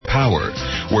Power,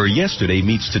 where yesterday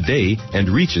meets today and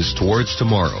reaches towards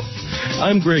tomorrow.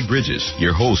 I'm Greg Bridges,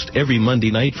 your host every Monday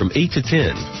night from 8 to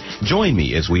 10. Join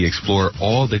me as we explore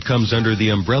all that comes under the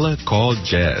umbrella called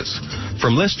jazz.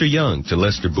 From Lester Young to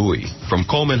Lester Bowie, from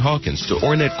Coleman Hawkins to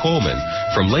Ornette Coleman,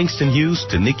 from Langston Hughes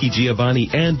to Nikki Giovanni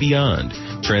and beyond.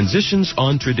 Transitions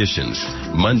on Traditions,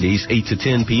 Mondays 8 to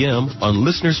 10 p.m. on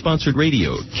listener-sponsored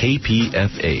radio,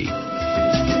 KPFA.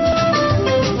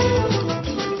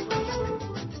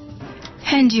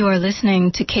 And you are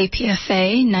listening to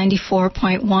KPFA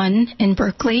 94.1 in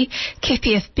Berkeley,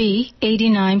 KPFB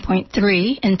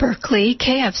 89.3 in Berkeley,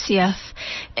 KFCF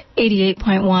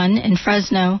 88.1 in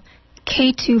Fresno,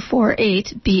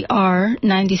 K248BR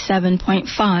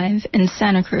 97.5 in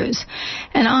Santa Cruz,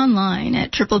 and online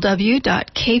at www.kpfa.org.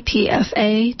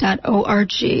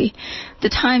 The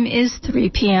time is 3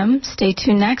 p.m. Stay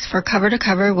tuned next for Cover to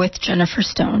Cover with Jennifer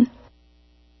Stone.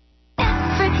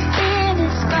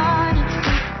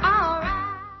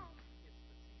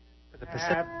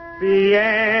 Happy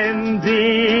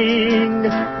ending,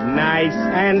 nice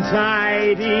and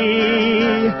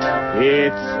tidy.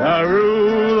 It's a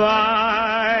rule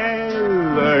I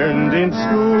learned in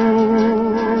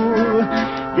school.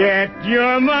 Get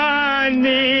your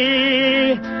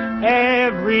money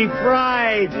every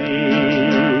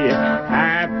Friday.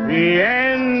 Happy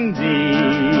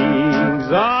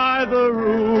endings are the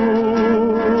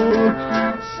rule.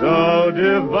 So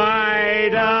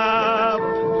divide up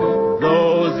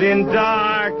those in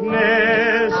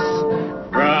darkness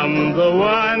from the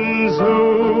ones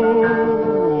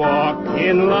who walk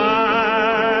in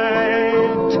light.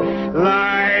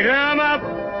 Light 'em up,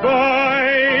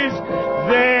 boys,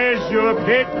 there's your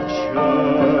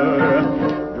picture.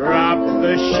 Drop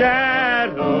the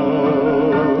shadows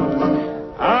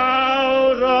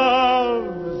out of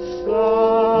sight.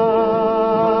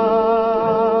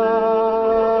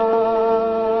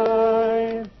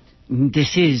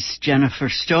 This is Jennifer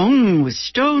Stone with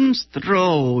Stone's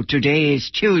Throw. Today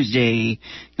is Tuesday,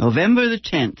 November the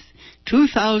 10th,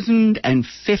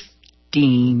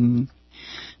 2015.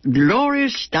 Gloria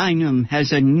Steinem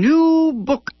has a new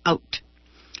book out,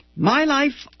 My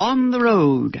Life on the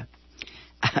Road.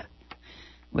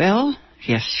 Well,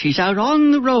 yes, she's out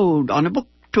on the road on a book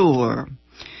tour.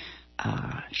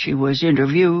 She was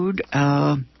interviewed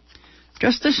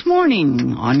just this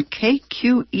morning on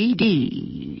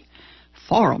KQED.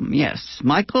 Forum, yes.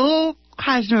 Michael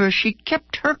Krasner, she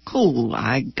kept her cool.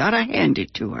 I gotta hand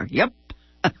it to her. Yep.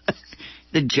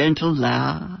 The gentle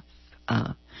laugh.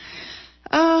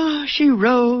 She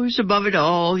rose above it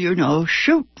all, you know.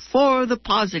 Shoot for the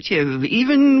positive,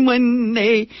 even when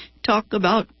they talk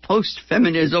about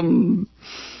post-feminism.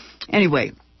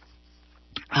 Anyway,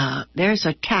 there's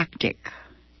a tactic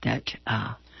that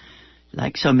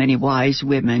like so many wise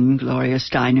women, Gloria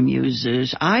Steinem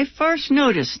uses. I first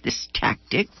noticed this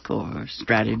tactic or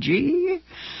strategy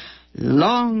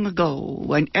long ago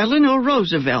when Eleanor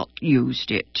Roosevelt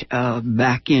used it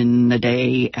back in the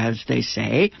day, as they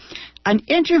say. An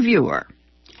interviewer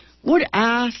would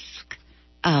ask,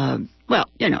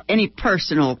 any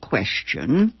personal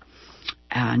question,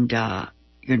 and,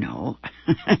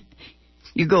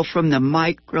 you go from the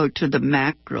micro to the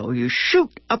macro. You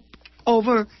shoot up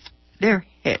over their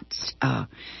heads.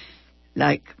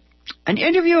 Like an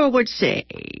interviewer would say,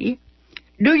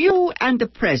 do you and the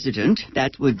president,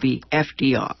 that would be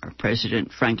FDR,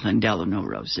 President Franklin Delano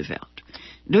Roosevelt,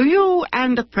 do you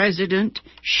and the president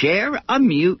share a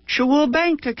mutual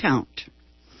bank account?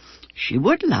 She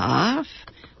would laugh,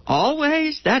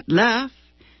 always that laugh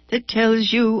that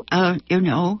tells you, I'm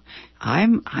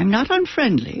not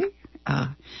unfriendly.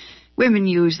 Women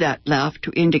use that laugh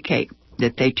to indicate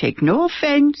that they take no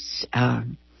offense,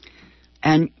 and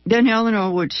then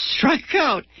Eleanor would strike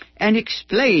out and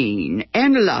explain,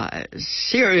 analyze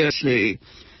seriously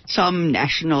some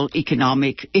national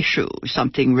economic issue,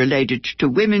 something related to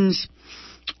women's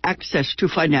access to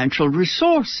financial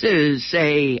resources,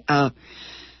 say,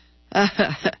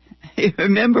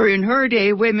 remember in her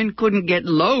day, women couldn't get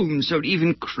loans or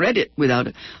even credit without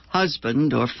a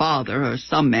husband or father or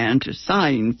some man to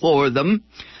sign for them.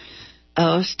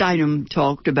 Steinem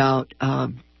talked about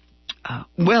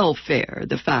welfare,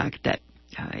 the fact that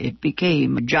it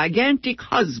became a gigantic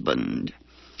husband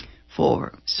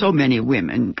for so many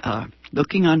women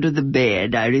looking under the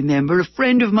bed. I remember a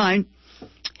friend of mine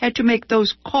had to make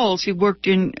those calls. He worked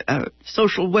in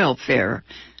social welfare.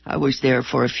 I was there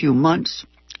for a few months,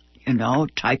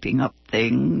 typing up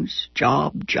things,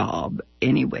 job,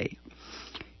 anyway.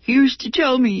 He used to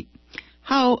tell me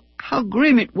how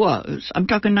grim it was. I'm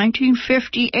talking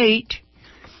 1958,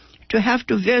 to have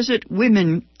to visit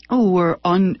women who were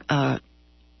on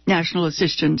national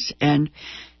assistance and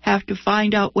have to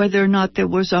find out whether or not there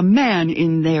was a man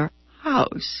in their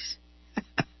house.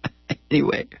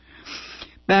 Anyway,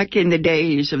 back in the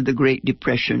days of the Great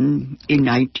Depression in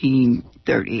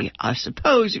 1930, I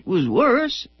suppose it was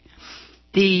worse.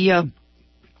 The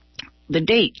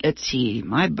date, let's see,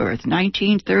 my birth,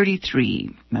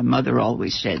 1933. My mother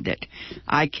always said that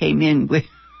I came in with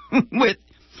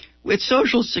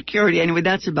Social Security. Anyway,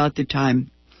 that's about the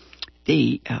time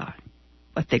the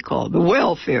what they call the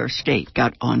welfare state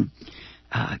got on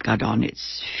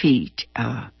its feet.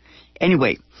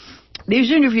 Anyway,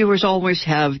 these interviewers always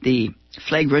have the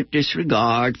flagrant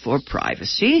disregard for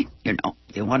privacy. You know,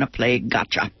 they want to play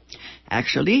gotcha.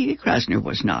 Actually, Krasner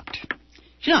was not.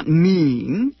 She's not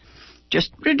mean,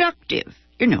 just reductive.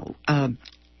 You know,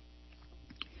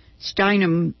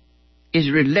 Steinem is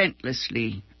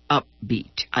relentlessly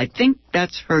upbeat. I think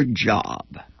that's her job.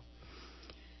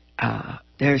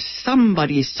 There's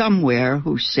somebody somewhere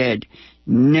who said,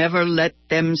 never let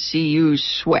them see you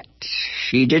sweat.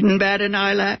 She didn't bat an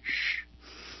eyelash.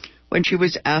 When she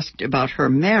was asked about her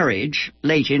marriage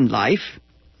late in life,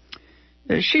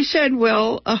 she said,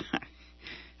 well,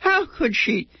 how could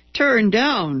she turn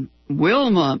down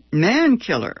Wilma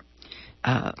Mankiller,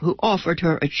 who offered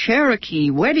her a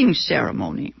Cherokee wedding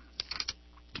ceremony?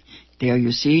 There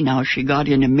you see, now she got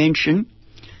in a mention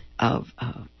of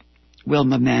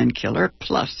Wilma Mankiller,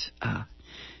 plus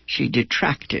she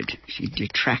detracted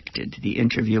the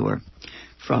interviewer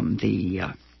from the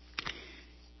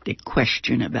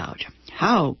question about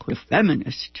how could a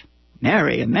feminist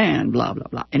marry a man, blah, blah,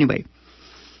 blah. Anyway,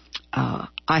 I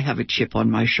have a chip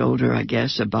on my shoulder, I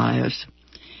guess, a bias.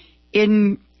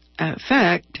 In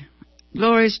fact,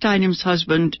 Gloria Steinem's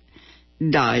husband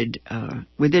died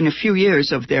within a few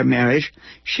years of their marriage.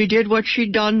 She did what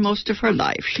she'd done most of her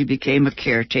life. She became a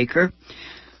caretaker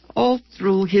all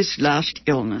through his last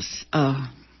illness.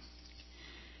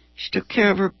 She took care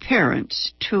of her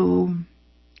parents, too.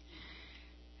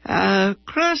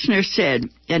 Krasner said,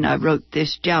 and I wrote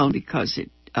this down because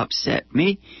it upset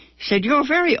me, he said, you're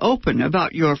very open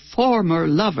about your former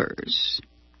lovers.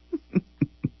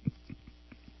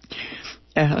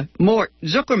 Mort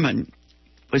Zuckerman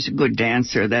was a good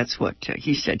dancer. That's what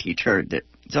he said. He'd heard that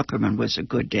Zuckerman was a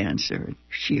good dancer.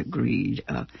 She agreed.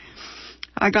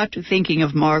 I got to thinking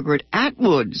of Margaret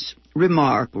Atwood's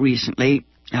remark recently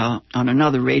on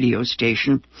another radio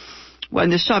station when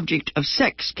the subject of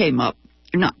sex came up.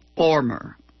 Not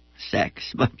former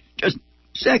sex, but just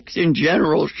sex in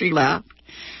general. She laughed.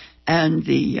 And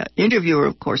the interviewer,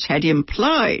 of course, had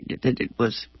implied that it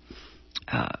was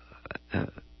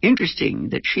interesting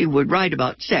that she would write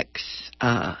about sex.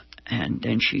 And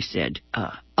then she said,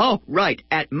 oh, right,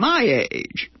 at my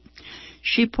age.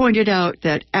 She pointed out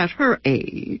that at her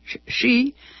age,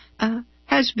 she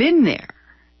has been there.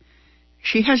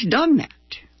 She has done that.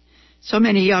 So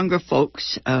many younger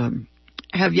folks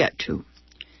have yet to,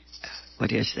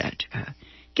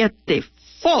 get the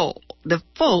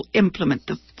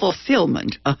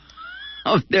fulfillment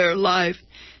of their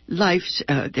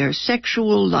their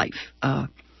sexual life.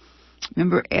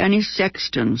 Remember Annie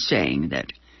Sexton saying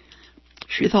that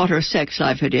she thought her sex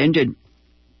life had ended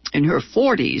in her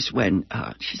 40s when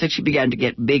she said she began to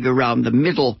get big around the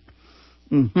middle.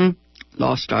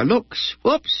 Lost our looks.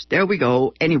 Whoops, there we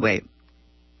go. Anyway,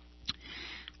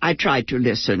 I tried to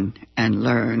listen and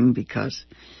learn because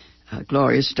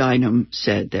Gloria Steinem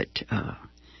said that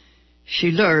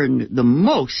she learned the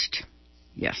most,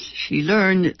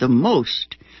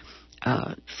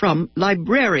 from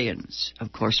librarians,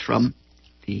 of course, from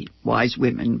the wise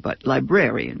women, but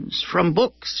librarians, from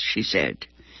books, she said.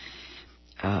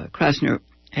 Krasner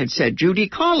had said, Judy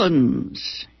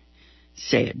Collins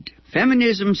said,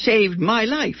 feminism saved my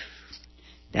life.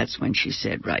 That's when she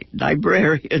said, right,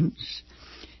 librarians.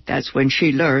 That's when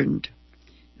she learned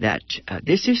that,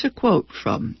 this is a quote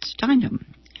from Steinem,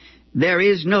 there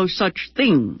is no such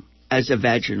thing as a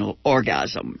vaginal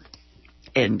orgasm.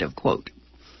 End of quote.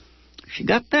 She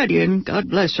got that in, God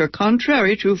bless her,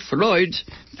 contrary to Freud's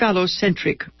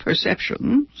phallocentric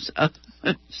perceptions.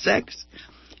 Sex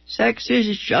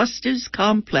is just as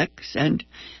complex and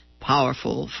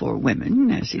powerful for women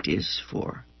as it is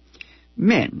for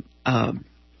men.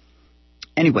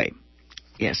 Anyway,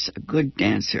 yes, a good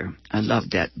dancer. I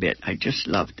loved that bit. I just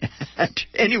loved that.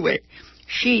 Anyway,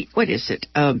 she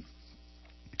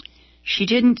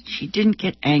didn't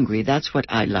get angry. That's what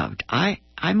I loved.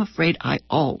 I'm afraid I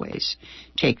always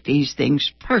take these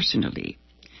things personally.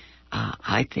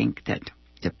 I think that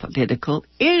the political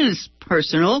is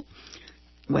personal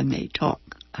when they talk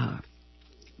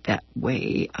that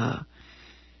way.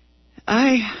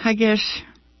 I guess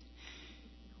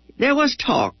there was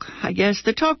talk. I guess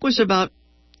the talk was about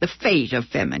the fate of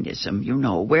feminism,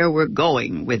 where we're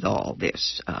going with all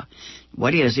this.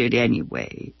 What is it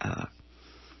anyway?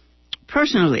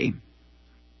 Personally,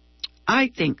 I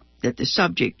think that the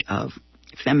subject of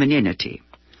femininity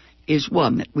is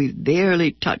one that we've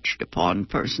barely touched upon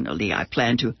personally. I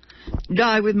plan to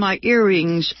die with my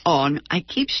earrings on. I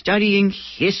keep studying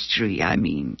history,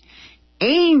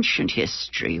 ancient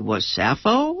history. Was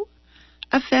Sappho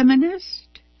a feminist?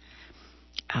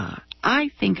 I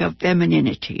think of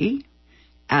femininity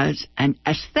as an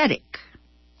aesthetic.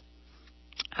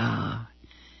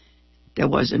 There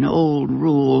was an old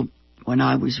rule when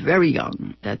I was very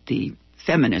young that the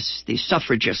feminists, the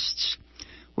suffragists,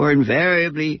 were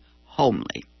invariably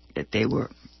homely, that they were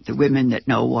the women that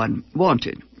no one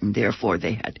wanted, and therefore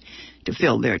they had to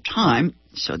fill their time,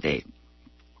 so they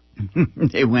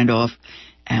went off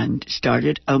and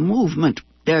started a movement.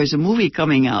 There's a movie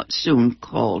coming out soon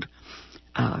called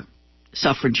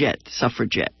Suffragette.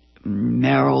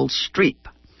 Meryl Streep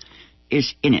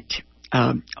is in it,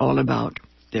 all about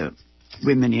the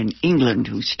women in England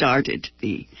who started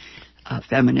the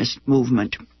feminist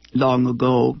movement long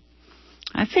ago.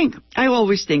 I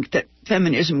always think that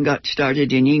feminism got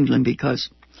started in England because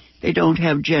they don't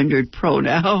have gendered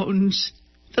pronouns.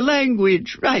 The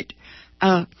language, right.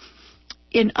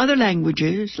 In other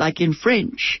languages, like in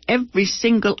French, every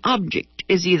single object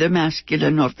is either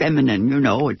masculine or feminine,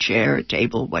 a chair, a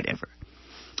table, whatever.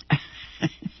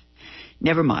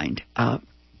 Never mind.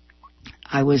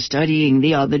 I was studying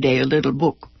the other day a little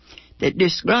book that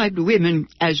described women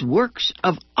as works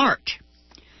of art.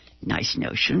 Nice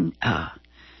notion.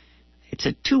 It's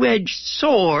a two-edged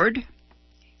sword.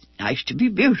 Nice to be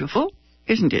beautiful,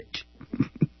 isn't it?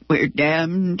 We're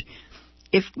damned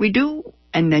if we do,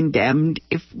 and then damned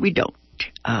if we don't.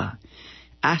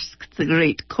 Ask the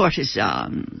great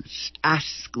courtesans.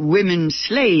 Ask women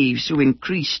slaves who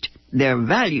increased their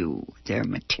value, their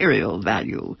material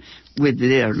value, with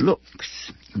their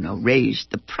looks. Raised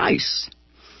the price.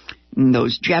 And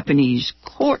those Japanese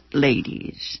court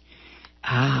ladies.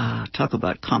 Talk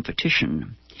about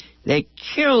competition. They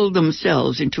killed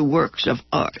themselves into works of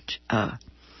art.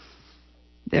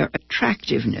 Their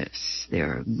attractiveness,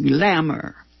 their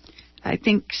glamour. I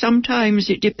think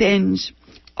sometimes it depends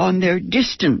on their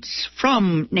distance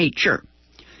from nature.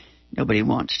 Nobody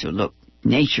wants to look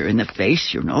nature in the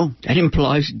face, That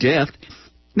implies death.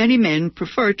 Many men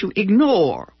prefer to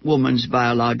ignore woman's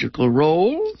biological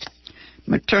role.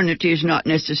 Maternity is not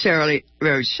necessarily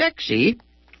very sexy.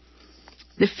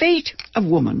 The fate of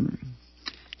woman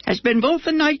has been both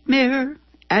a nightmare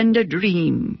and a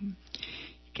dream.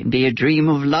 It can be a dream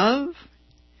of love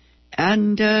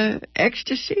and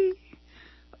ecstasy,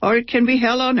 or it can be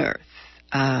hell on earth.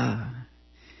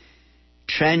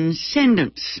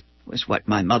 Transcendence was what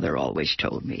my mother always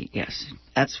told me. Yes,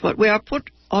 that's what we are put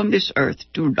on this earth,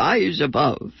 to rise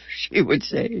above, she would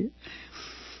say.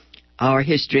 Our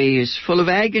history is full of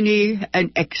agony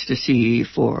and ecstasy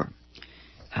for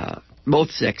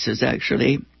both sexes,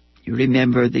 actually. You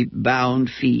remember the bound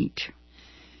feet.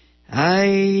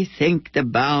 I think the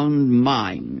bound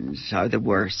minds are the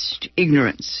worst.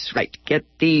 Ignorance, right, get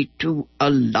thee to a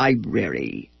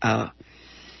library.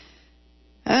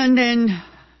 And then,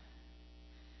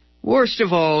 worst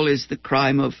of all is the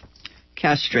crime of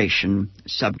castration.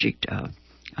 Subject,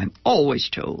 I'm always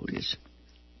told, is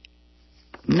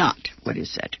not, what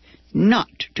is that? Not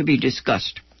to be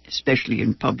discussed, especially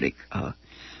in public.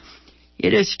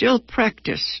 It is still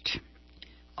practiced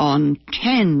on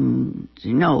tens,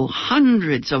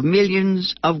 hundreds of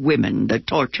millions of women, the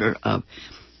torture of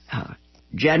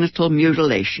genital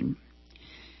mutilation.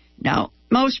 Now,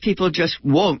 most people just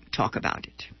won't talk about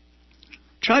it.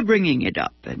 Try bringing it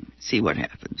up and see what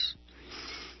happens.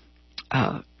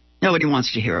 Nobody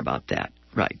wants to hear about that,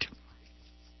 right?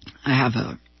 I have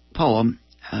a poem.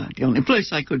 The only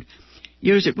place I could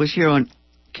use it was here on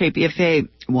KPFA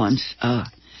once.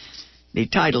 The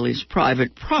title is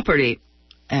Private Property,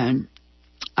 and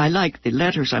I like the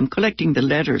letters. I'm collecting the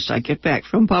letters I get back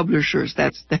from publishers.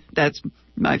 That's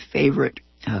my favorite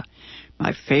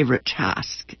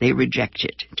task. They reject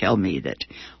it, tell me that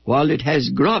while it has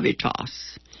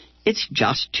gravitas, it's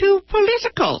just too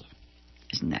political.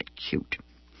 Isn't that cute?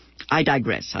 I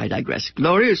digress.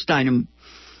 Gloria Steinem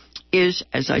is,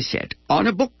 as I said, on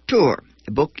a book tour.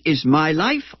 The book is My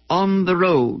Life on the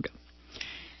Road.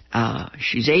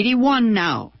 She's 81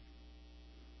 now.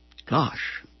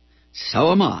 Gosh,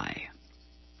 so am I.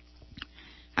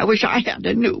 I wish I had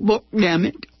a new book, damn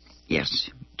it. Yes,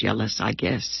 jealous, I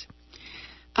guess.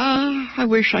 I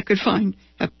wish I could find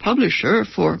a publisher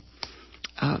for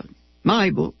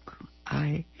my book.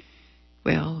 I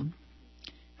Well,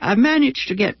 I've managed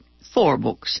to get 4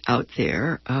 books out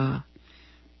there.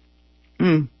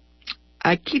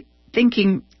 I keep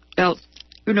thinking, well,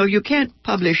 you can't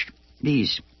publish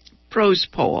these prose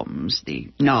poems, the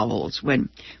novels. When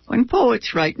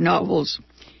poets write novels,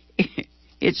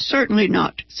 it's certainly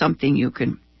not something you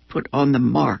can put on the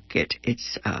market.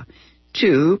 It's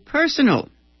too personal.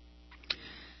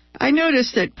 I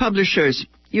notice that publishers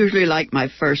usually like my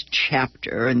first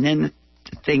chapter, and then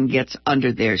the thing gets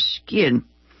under their skin.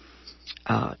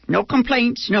 No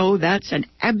complaints. No, that's an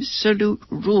absolute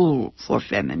rule for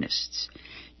feminists.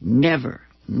 Never,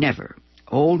 never.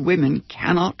 Old women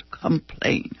cannot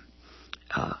complain.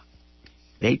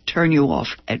 They turn you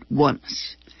off at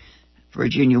once.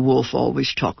 Virginia Woolf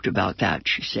always talked about that.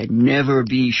 She said, never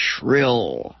be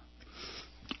shrill.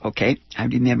 Okay, I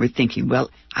remember thinking, well,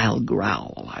 I'll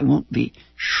growl. I won't be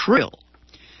shrill.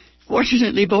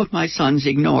 Fortunately, both my sons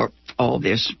ignore all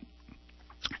this.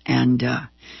 And,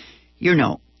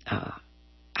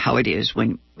 how it is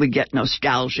when we get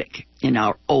nostalgic in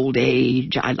our old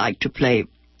age. I like to play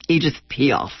Edith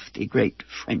Piaf, the great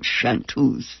French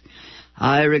chanteuse.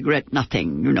 I regret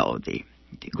nothing, the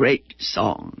great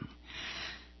song.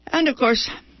 And, of course,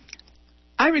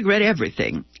 I regret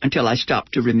everything until I stop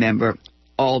to remember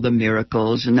all the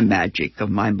miracles and the magic of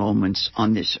my moments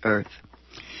on this earth.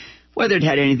 Whether it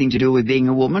had anything to do with being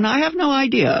a woman, I have no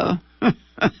idea.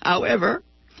 However,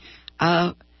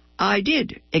 I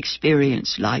did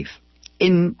experience life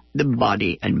in the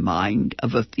body and mind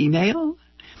of a female,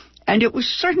 and it was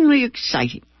certainly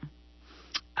exciting.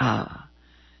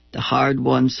 The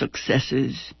hard-won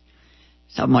successes.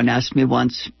 Someone asked me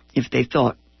once if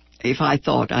I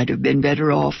thought I'd have been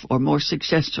better off or more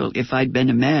successful if I'd been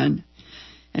a man.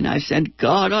 And I said,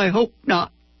 God, I hope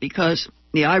not, because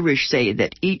the Irish say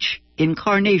that each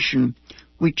incarnation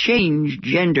we change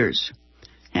genders.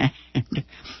 And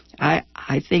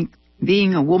I think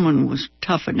being a woman was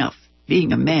tough enough.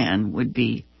 Being a man would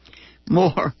be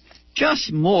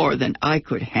just more than I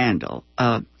could handle.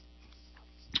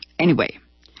 Anyway,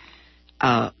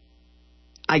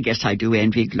 I guess I do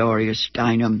envy Gloria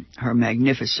Steinem her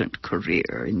magnificent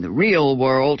career in the real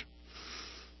world.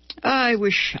 I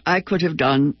wish I could have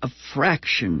done a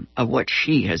fraction of what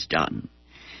she has done.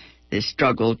 This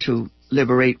struggle to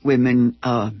liberate women,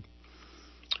 I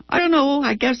don't know,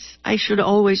 I guess I should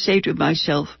always say to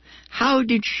myself, how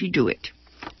did she do it?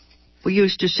 We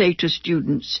used to say to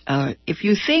students, if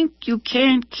you think you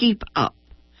can't keep up,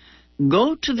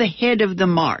 go to the head of the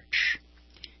march.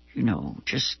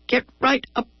 Just get right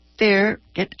up there,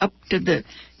 get up to the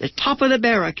top of the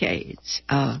barricades.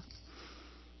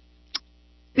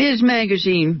 Ms.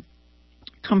 Magazine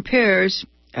compares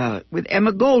with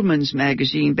Emma Goldman's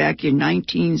magazine back in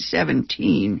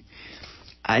 1917.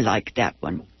 I like that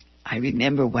one. I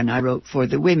remember when I wrote for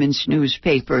the women's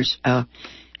newspapers,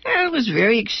 it was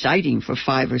very exciting for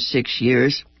 5 or 6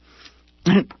 years.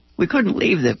 We couldn't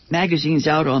leave the magazines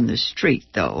out on the street,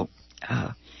 though.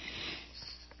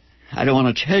 I don't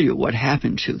want to tell you what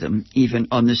happened to them, even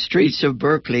on the streets of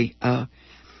Berkeley.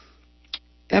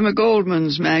 Emma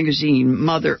Goldman's magazine,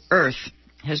 Mother Earth,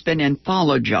 has been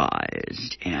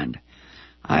anthologized, and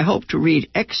I hope to read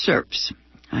excerpts.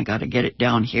 I got to get it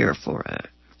down here for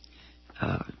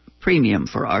a premium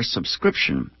for our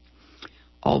subscription.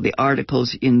 All the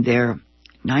articles in there,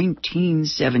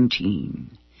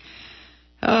 1917.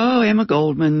 Oh, Emma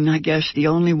Goldman, I guess the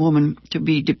only woman to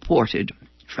be deported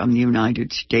from the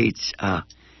United States.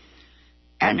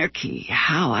 Anarchy.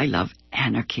 How I love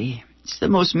anarchy. It's the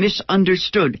most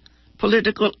misunderstood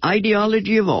political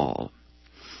ideology of all.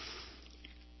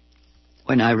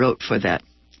 When I wrote for that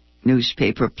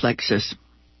newspaper, Plexus,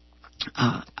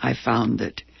 I found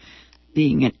that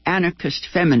being an anarchist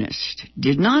feminist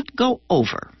did not go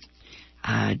over.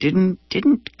 Didn't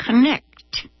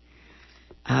connect.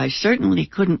 I certainly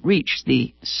couldn't reach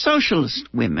the socialist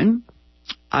women.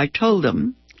 I told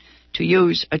them to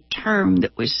use a term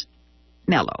that was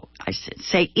mellow. I said,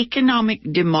 say economic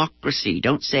democracy.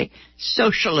 Don't say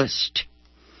socialist.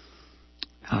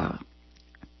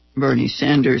 Bernie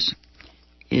Sanders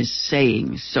is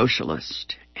saying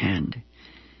socialist. And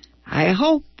I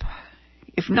hope,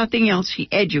 if nothing else, he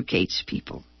educates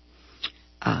people.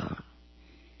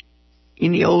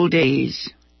 In the old days,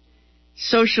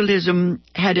 socialism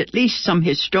had at least some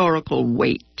historical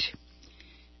weight.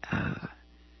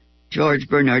 George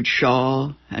Bernard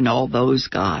Shaw and all those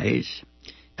guys,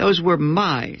 those were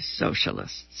my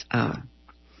socialists. I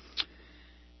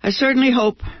certainly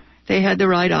hope they had the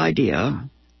right idea.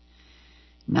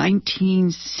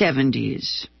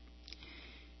 1970s.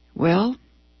 Well,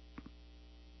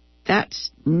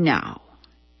 that's now.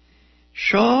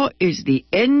 Shaw is the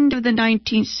end of the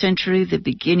 19th century, the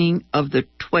beginning of the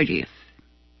 20th.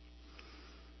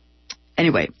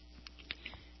 Anyway,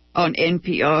 on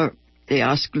NPR, they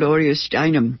asked Gloria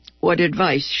Steinem what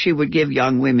advice she would give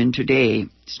young women today.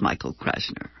 It's Michael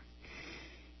Krasner.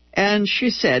 And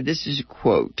she said, this is a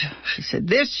quote, she said,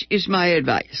 "This is my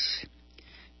advice.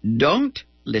 Don't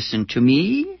listen to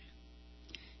me.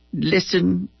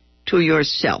 Listen to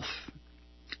yourself."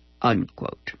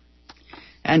 Unquote.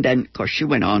 And then, of course, she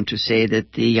went on to say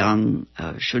that the young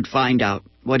should find out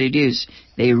what it is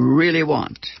they really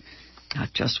want,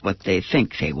 not just what they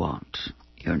think they want,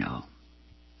 you know.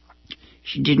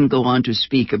 She didn't go on to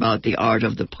speak about the art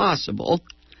of the possible.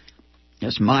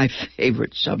 That's my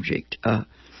favorite subject.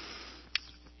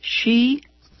 She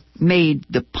made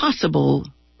the possible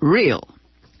real.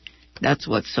 That's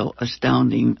what's so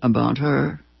astounding about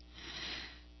her.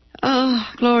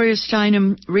 Gloria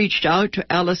Steinem reached out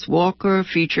to Alice Walker,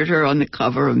 featured her on the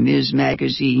cover of Ms.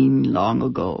 Magazine long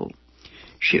ago.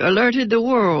 She alerted the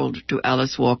world to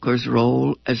Alice Walker's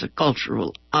role as a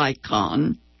cultural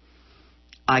icon.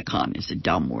 Icon is a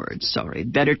dumb word, sorry.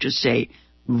 Better to say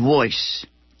voice.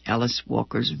 Alice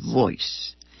Walker's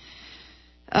voice.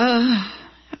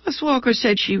 Alice Walker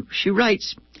said she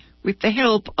writes with the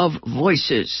help of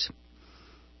voices,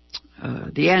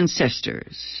 the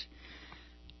ancestors.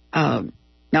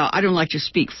 Now, I don't like to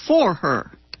speak for her.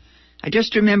 I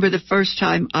just remember the first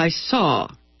time I saw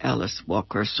Alice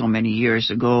Walker so many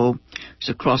years ago. It was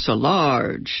across a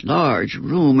large, large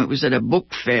room. It was at a book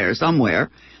fair somewhere.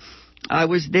 I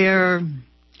was there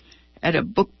at a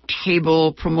book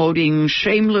table promoting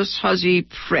Shameless Hussy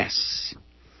Press.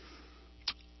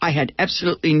 I had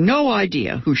absolutely no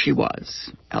idea who she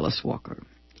was, Alice Walker.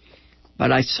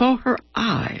 But I saw her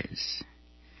eyes.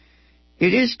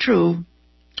 It is true.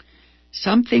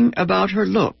 Something about her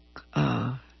look.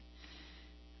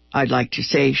 I'd like to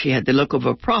say she had the look of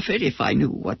a prophet if I knew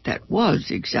what that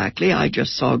was exactly. I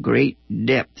just saw great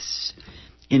depths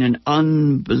in an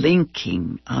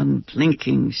unblinking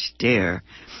stare.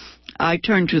 I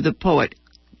turned to the poet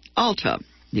Alta,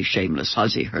 the Shameless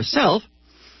Hussy herself,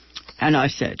 and I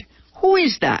said, "Who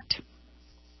is that?"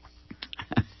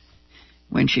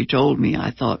 When she told me,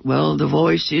 I thought, well, the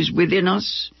voice is within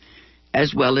us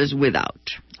as well as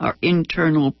without. Our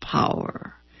internal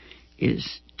power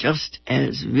is just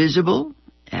as visible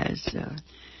as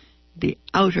the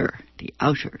outer,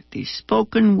 the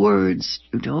spoken words,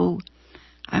 you know.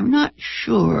 I'm not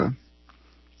sure.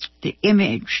 The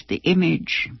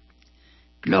image.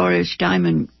 Gloria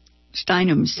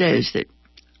Steinem says that,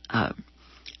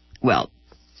 well,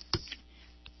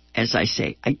 as I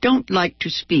say, I don't like to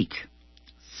speak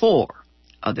for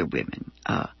other women.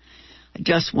 I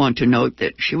just want to note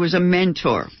that she was a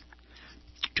mentor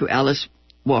to Alice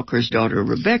Walker's daughter,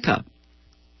 Rebecca.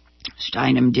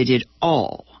 Steinem did it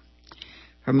all.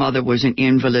 Her mother was an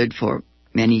invalid for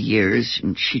many years,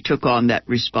 and she took on that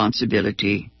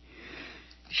responsibility.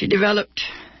 She developed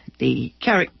the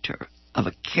character of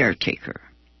a caretaker.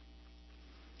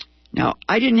 Now,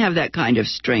 I didn't have that kind of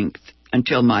strength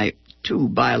until my 2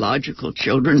 biological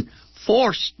children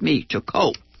forced me to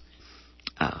cope.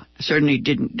 I certainly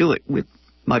didn't do it with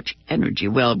much energy.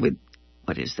 Well, with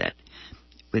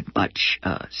much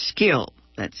skill,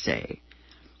 let's say.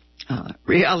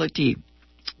 Reality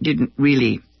didn't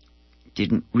really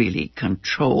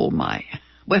control my...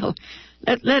 Well,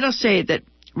 let us say that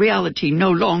reality no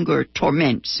longer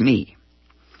torments me.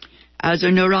 As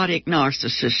a neurotic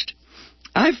narcissist,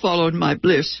 I followed my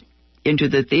bliss into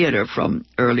the theater from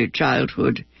early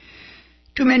childhood.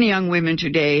 Too many young women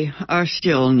today are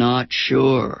still not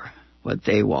sure what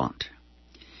they want.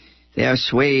 They are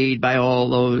swayed by all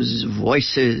those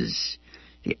voices,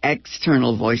 the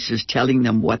external voices telling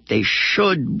them what they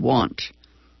should want.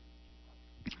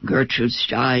 Gertrude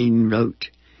Stein wrote,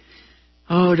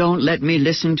 "Oh, don't let me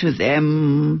listen to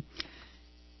them.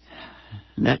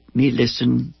 Let me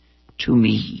listen to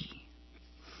me."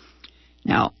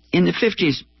 Now, in the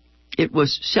 50s, it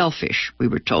was selfish. We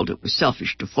were told it was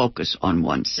selfish to focus on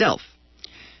oneself.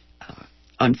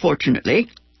 Unfortunately,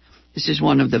 this is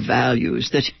one of the values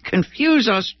that confuse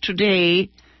us today.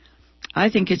 I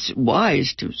think it's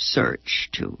wise to search,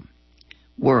 to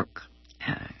work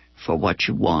for what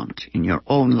you want in your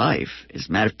own life. As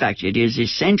a matter of fact, it is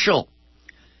essential.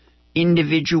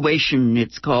 Individuation,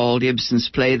 it's called. Ibsen's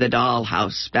play The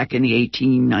Dollhouse back in the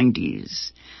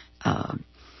 1890s.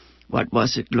 What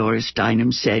was it Gloria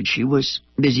Steinem said? She was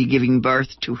busy giving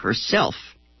birth to herself.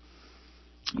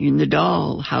 In The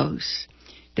Dollhouse,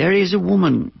 there is a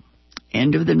woman,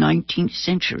 end of the 19th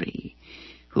century,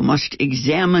 who must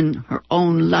examine her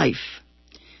own life,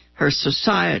 her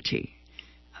society,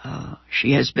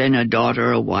 She has been a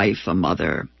daughter, a wife, a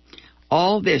mother.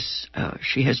 All this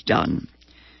she has done.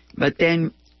 But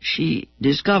then she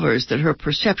discovers that her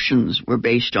perceptions were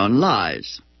based on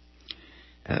lies.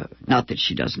 Not that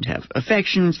she doesn't have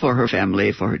affection for her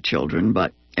family, for her children,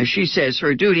 but as she says,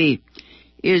 her duty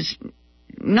is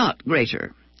not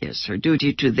greater. Yes, her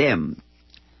duty to them,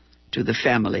 to the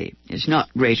family, is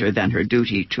not greater than her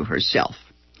duty to herself.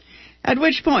 At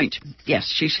which point,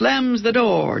 yes, she slams the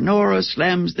door. Nora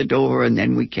slams the door, and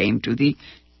then we came to the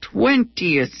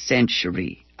 20th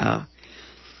century. I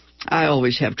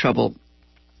always have trouble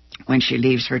when she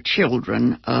leaves her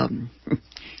children.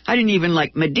 I didn't even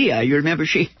like Medea. You remember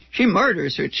she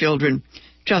murders her children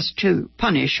just to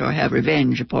punish or have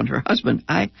revenge upon her husband.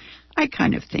 I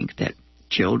kind of think that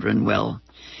children, well,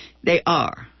 they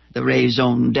are the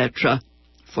raison d'etre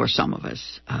for some of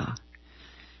us.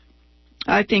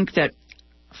 I think that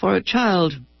for a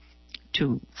child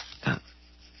to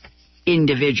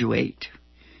individuate,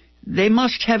 they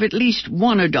must have at least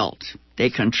one adult they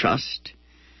can trust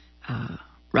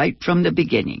right from the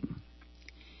beginning.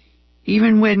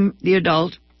 Even when the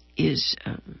adult is,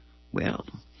 well,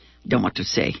 I don't want to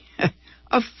say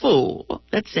a fool.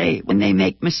 Let's say when they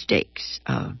make mistakes.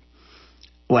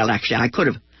 Well, actually, I could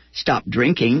have stopped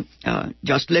drinking,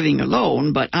 just living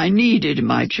alone, but I needed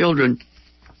my children,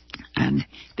 and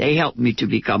they helped me to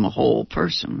become a whole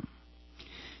person.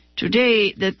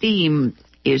 Today, the theme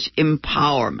is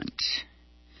empowerment.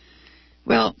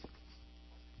 Well,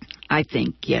 I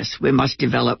think, yes, we must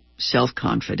develop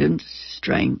self-confidence,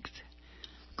 strength,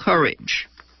 courage.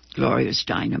 Gloria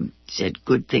Steinem said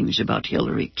good things about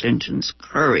Hillary Clinton's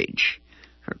courage,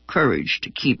 her courage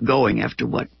to keep going after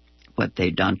what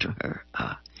they'd done to her.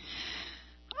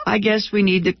 I guess we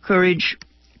need the courage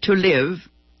to live,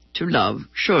 to love.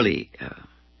 Surely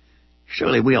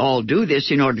we all do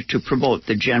this in order to promote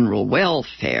the general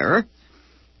welfare.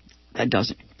 That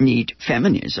doesn't need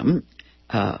feminism.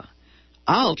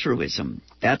 Altruism,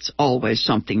 that's always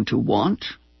something to want.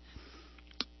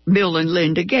 Bill and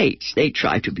Linda Gates, they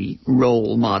try to be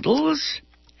role models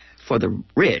for the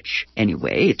rich.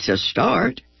 Anyway, it's a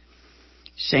start.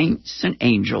 Saints and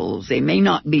angels, they may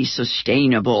not be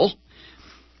sustainable,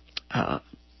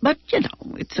 but,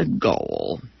 it's a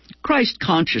goal. Christ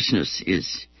consciousness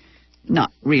is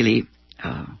not really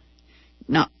the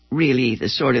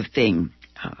sort of thing,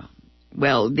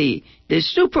 the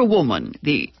superwoman,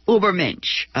 the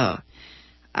Ubermensch,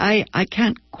 I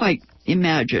can't quite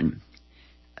imagine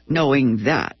knowing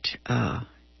that.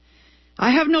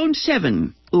 I have known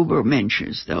 7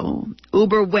 Ubermensches, though.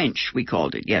 Uberwench, we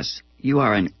called it, yes. You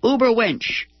are an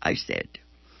Uberwench, I said.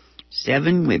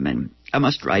 7 women. I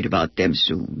must write about them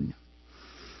soon.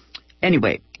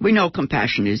 Anyway, we know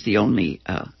compassion is the only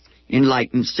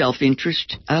enlightened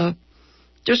self-interest.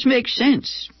 Just makes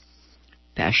sense.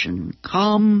 Passion,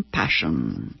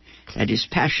 compassion. That is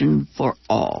passion for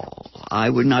all. I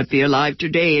would not be alive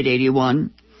today at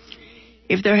 81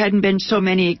 if there hadn't been so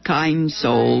many kind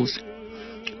souls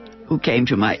who came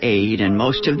to my aid, and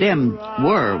most of them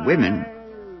were women.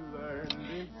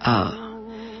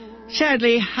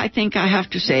 Sadly, I think I have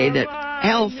to say that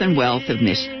health and wealth have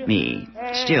missed me.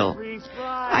 Still,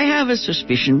 I have a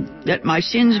suspicion that my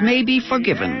sins may be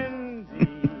forgiven.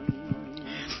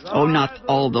 Oh, not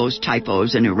all those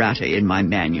typos and errata in my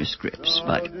manuscripts,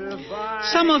 but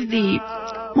some of the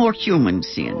more human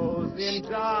sins.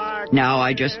 Now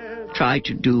I just try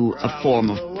to do a form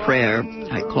of prayer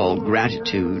I call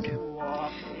gratitude.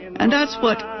 And that's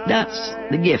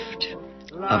the gift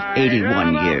of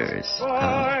 81 years.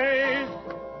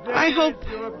 I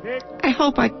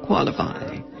hope I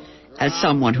qualify as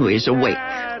someone who is awake.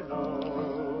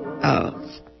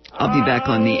 I'll be back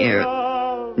on the air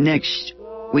next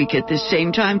week at the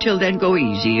same time. Till then, go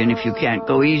easy. And if you can't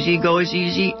go easy, go as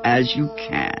easy as you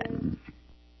can.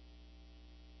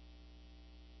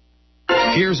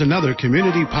 Here's another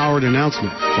community-powered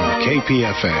announcement from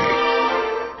KPFA.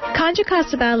 Contra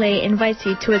Costa Ballet invites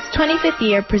you to its 25th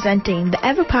year presenting the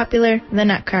ever-popular The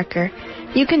Nutcracker.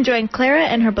 You can join Clara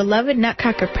and her beloved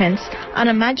Nutcracker Prince on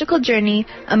a magical journey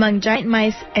among giant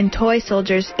mice and toy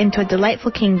soldiers into a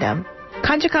delightful kingdom.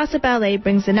 Contra Costa Ballet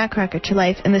brings the Nutcracker to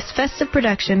life in this festive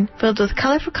production filled with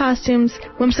colorful costumes,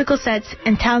 whimsical sets,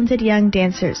 and talented young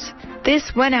dancers.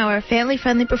 This 1-hour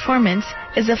family-friendly performance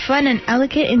is a fun and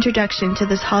elegant introduction to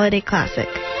this holiday classic.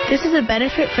 This is a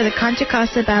benefit for the Contra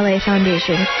Costa Ballet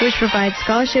Foundation, which provides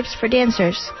scholarships for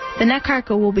dancers. The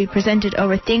Nutcracker will be presented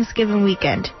over Thanksgiving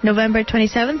weekend, November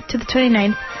 27th to the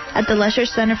 29th, at the Lusher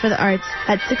Center for the Arts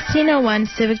at 1601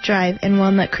 Civic Drive in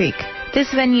Walnut Creek.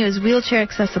 This venue is wheelchair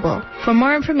accessible. For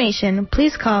more information,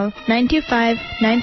 please call 925-925